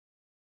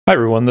Hi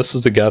everyone, this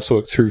is the gas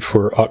walkthrough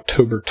for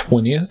October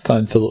 20th.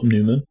 I'm Philip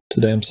Newman.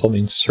 Today I'm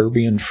solving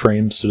Serbian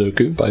Frame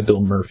Sudoku by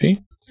Bill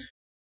Murphy.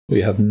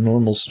 We have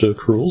normal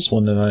Sudoku rules,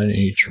 1 to 9 in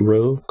each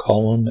row,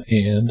 column,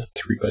 and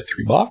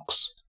 3x3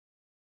 box.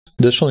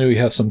 Additionally, we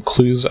have some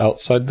clues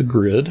outside the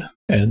grid,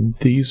 and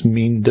these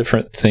mean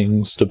different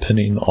things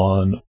depending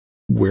on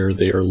where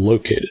they are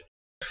located.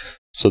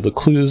 So the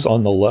clues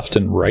on the left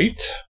and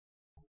right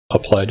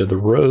apply to the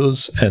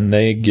rows, and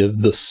they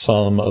give the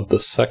sum of the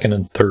second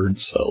and third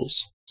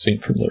cells, seen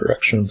from the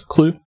direction of the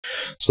clue.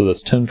 So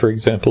this 10, for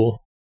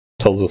example,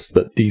 tells us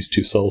that these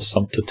two cells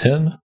sum to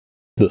 10.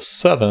 The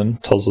 7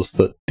 tells us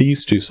that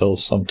these two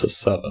cells sum to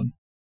 7.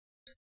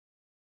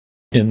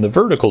 In the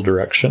vertical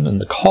direction, in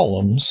the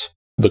columns,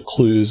 the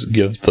clues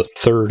give the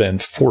third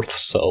and fourth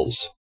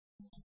cells.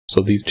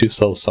 So these two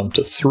cells sum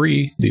to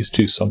 3, these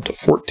two sum to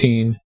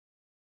 14,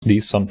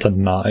 these sum to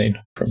 9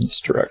 from this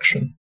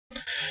direction.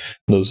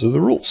 Those are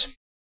the rules.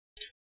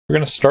 We're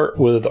going to start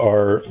with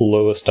our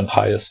lowest and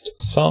highest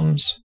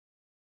sums.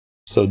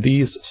 So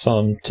these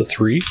sum to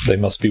 3, they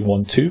must be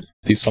 1, 2.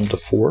 These sum to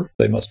 4,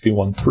 they must be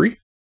 1, 3.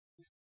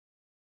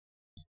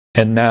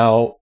 And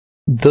now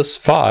this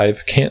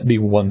 5 can't be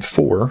 1,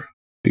 4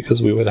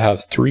 because we would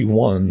have 3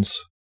 1s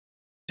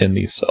in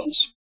these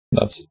cells.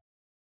 That's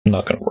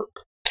not going to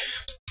work.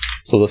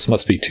 So this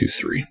must be 2,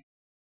 3.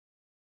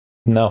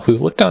 Now if we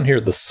look down here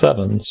at the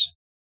 7s,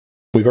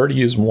 we've already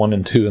used 1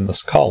 and 2 in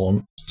this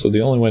column, so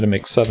the only way to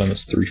make 7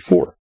 is 3,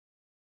 4.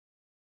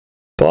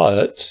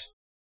 But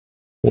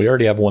we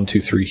already have 1,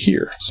 2, 3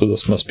 here, so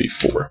this must be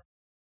 4.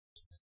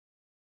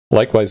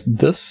 Likewise,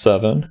 this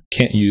 7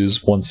 can't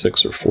use 1,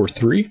 6, or 4,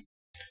 3,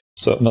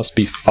 so it must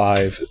be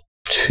 5,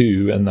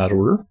 2 in that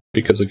order,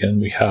 because again,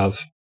 we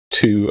have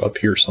 2 up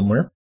here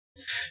somewhere.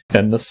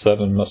 And this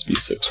 7 must be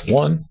 6,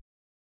 1.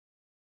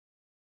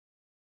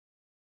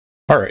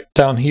 Alright,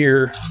 down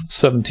here,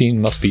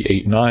 17 must be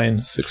 8, 9,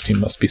 16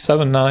 must be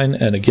 7, 9,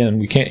 and again,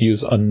 we can't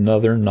use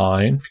another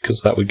 9,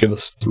 because that would give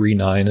us 3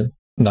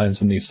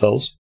 9s in these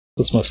cells.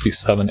 This must be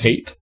 7,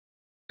 8.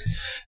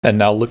 And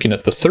now looking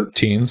at the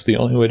 13s, the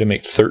only way to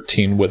make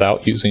 13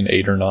 without using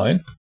 8 or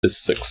 9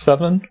 is 6,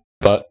 7,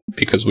 but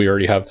because we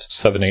already have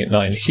 7, 8,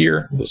 9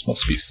 here, this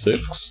must be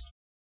 6.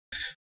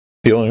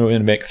 The only way to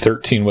make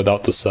 13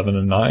 without the 7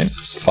 and 9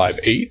 is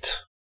 5,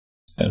 8,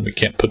 and we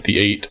can't put the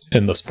 8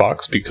 in this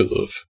box because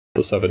of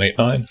the 7, 8,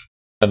 9,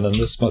 and then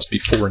this must be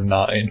 4,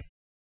 9.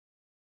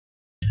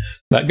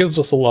 That gives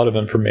us a lot of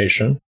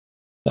information.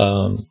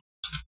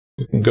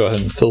 We can go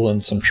ahead and fill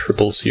in some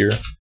triples here.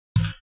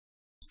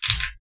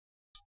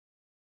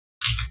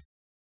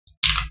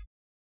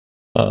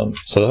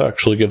 So that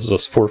actually gives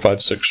us 4,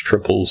 5, 6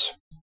 triples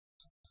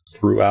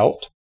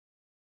throughout.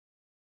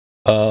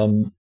 We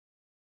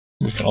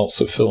can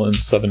also fill in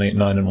 7, 8,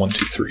 9, and 1,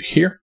 2, 3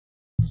 here.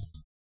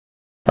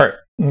 Alright,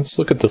 let's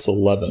look at this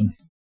 11.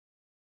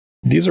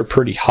 These are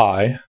pretty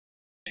high,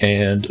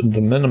 and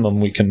the minimum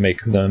we can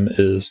make them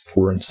is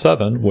 4 and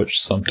 7, which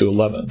sum to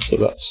 11, so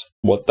that's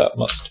what that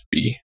must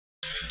be.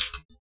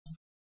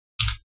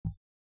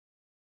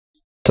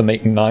 To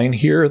make 9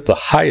 here, the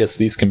highest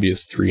these can be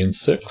is 3 and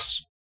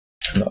 6,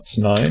 and that's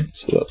 9,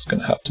 so that's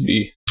going to have to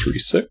be 3,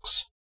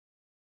 6.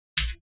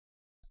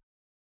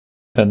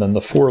 And then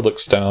the 4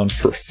 looks down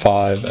for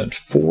 5 and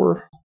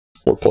 4.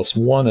 4 plus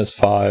 1 is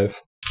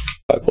 5,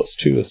 5 plus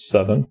 2 is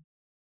 7.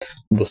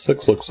 The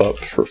 6 looks up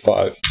for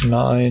 5,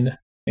 9,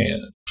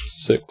 and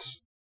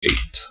 6, 8.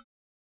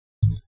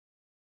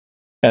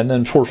 And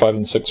then 4, 5,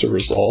 and 6 are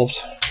resolved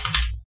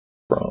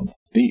from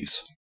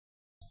these.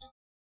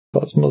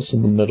 That's most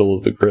of the middle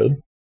of the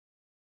grid.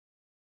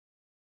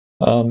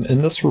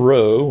 In this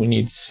row, we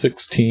need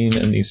 16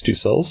 in these two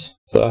cells,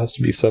 so that has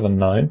to be 7,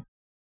 9.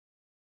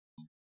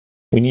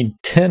 We need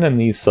 10 in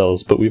these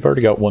cells, but we've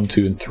already got 1,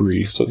 2, and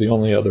 3, so the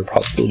only other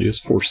possibility is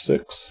 4,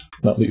 6.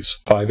 That leaves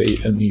 5,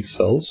 8 in these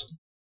cells.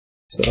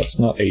 So that's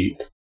not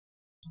 8.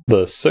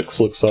 The 6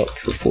 looks up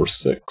for 4,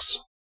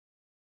 6.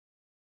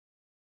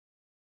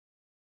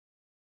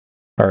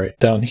 Alright,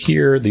 down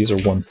here, these are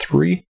 1,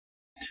 3.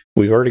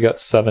 We've already got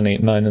 7,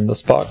 8, 9 in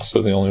this box,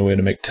 so the only way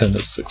to make 10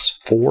 is 6,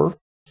 4.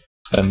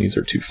 And these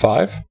are 2,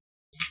 5.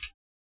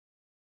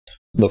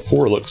 The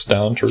 4 looks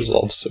down to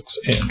resolve 6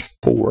 and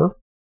 4.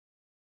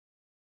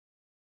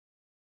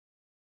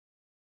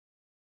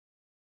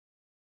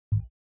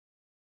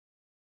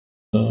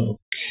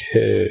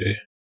 Okay.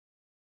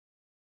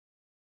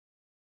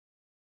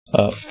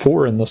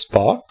 4 in this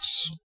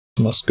box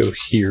must go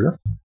here.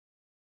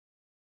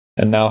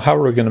 And now how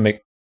are we going to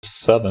make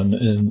 7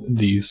 in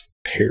these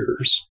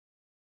pairs?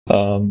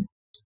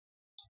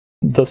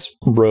 This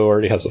row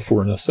already has a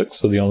 4 and a 6,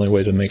 so the only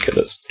way to make it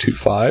is 2,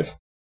 5.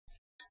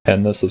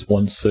 And this is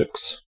 1,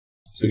 6.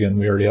 So again,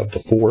 we already have the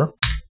 4.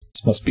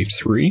 This must be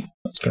 3.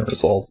 That's going to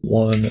resolve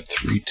 1,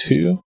 3,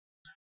 2,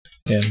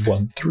 and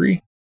 1,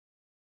 3.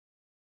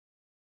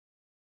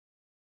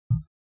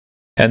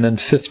 And then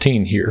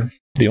 15 here.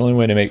 The only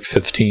way to make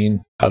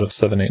 15 out of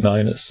 7, 8,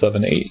 9 is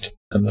 7, 8,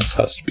 and this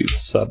has to be the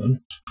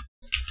 7.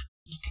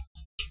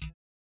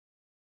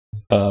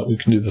 We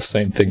can do the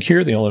same thing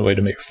here. The only way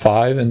to make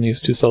 5 in these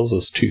two cells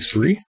is 2,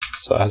 3.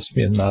 So it has to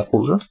be in that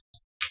order.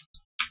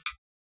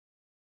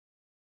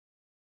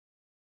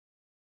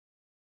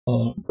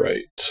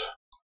 Right.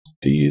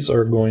 These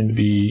are going to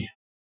be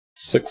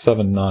 6,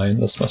 7, 9.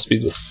 This must be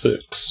the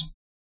 6.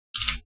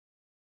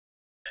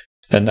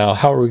 And now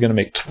how are we going to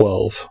make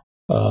 12?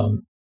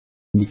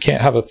 We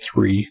can't have a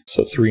 3,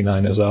 so 3,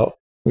 9 is out.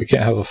 We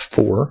can't have a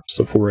 4,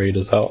 so 4, 8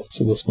 is out.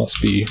 So this must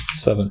be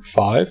 7,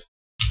 5.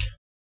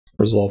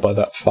 Resolved by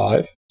that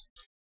 5.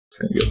 It's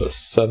going to give us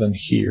 7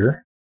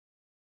 here.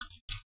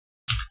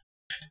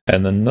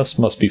 And then this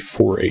must be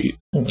 4, 8.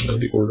 And we know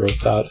the order of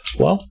that as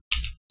well.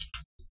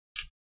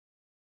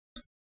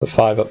 The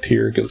 5 up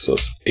here gives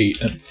us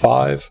 8 and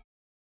 5.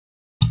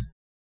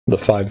 The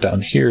 5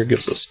 down here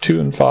gives us 2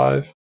 and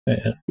 5.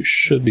 And we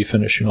should be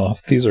finishing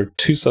off. These are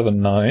 2, 7,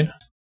 9.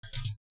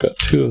 Got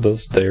 2 of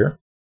those there.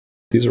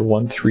 These are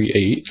 1, 3,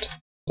 8.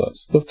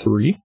 That's the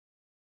 3.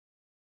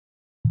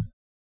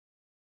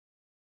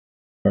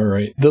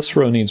 Alright, this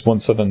row needs 1,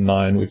 7,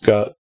 9. We've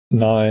got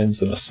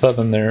 9s and a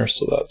 7 there,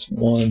 so that's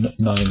 1,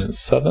 9, and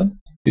 7.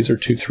 These are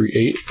 2, 3,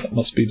 8. That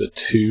must be the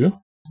 2.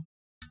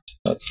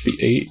 That's the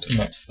 8, and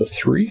that's the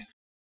 3.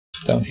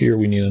 Down here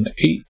we need an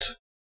 8.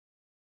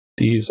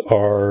 These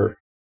are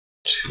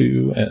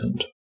 2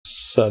 and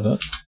 7.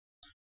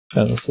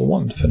 And this is the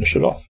 1 to finish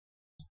it off.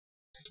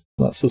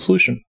 That's the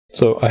solution.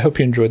 So I hope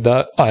you enjoyed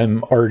that.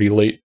 I'm already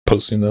late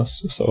posting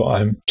this, so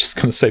I'm just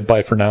going to say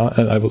bye for now,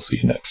 and I will see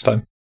you next time.